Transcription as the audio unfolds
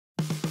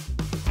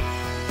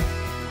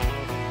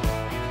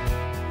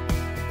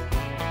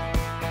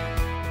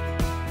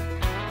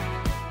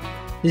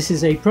This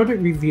is a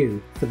product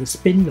review for the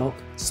Spinlock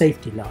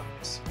Safety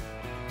Lines.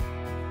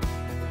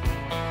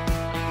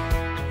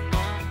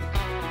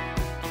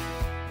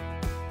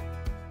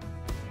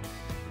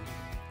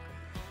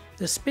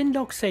 The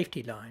Spinlock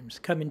Safety Lines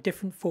come in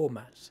different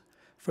formats,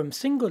 from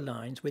single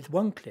lines with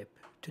one clip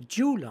to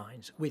dual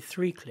lines with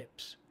 3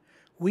 clips.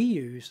 We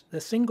use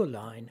the single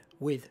line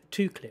with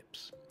 2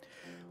 clips.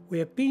 We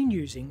have been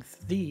using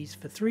these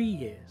for 3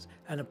 years,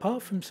 and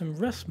apart from some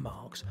rust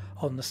marks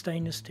on the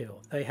stainless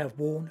steel, they have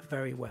worn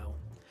very well.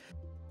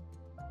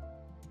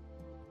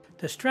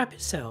 The strap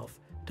itself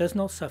does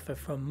not suffer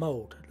from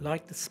mould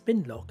like the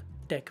Spinlock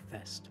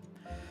Deckvest.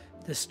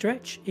 The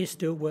stretch is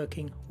still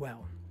working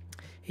well.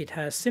 It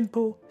has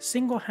simple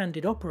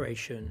single-handed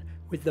operation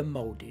with the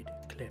moulded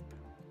clip.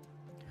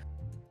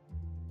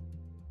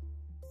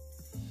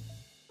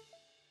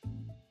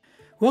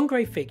 One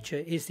great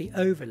feature is the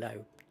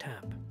overload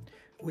tab,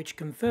 which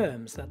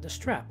confirms that the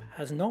strap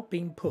has not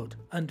been put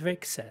under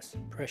excess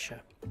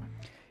pressure.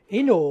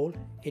 In all,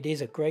 it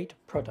is a great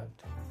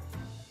product.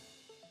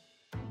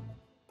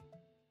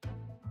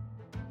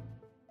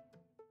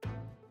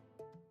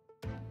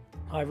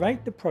 I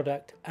rate the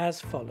product as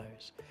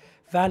follows: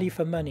 value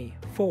for money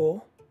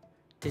 4,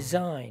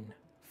 design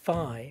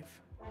 5,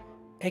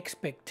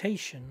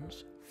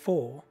 expectations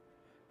 4,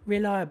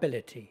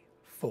 reliability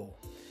 4.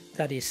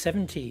 That is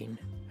 17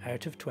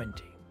 out of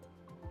 20.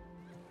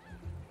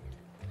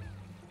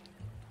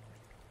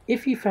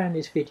 If you found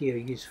this video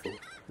useful,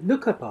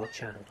 look up our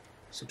channel,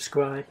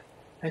 subscribe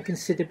and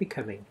consider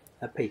becoming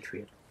a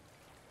Patreon.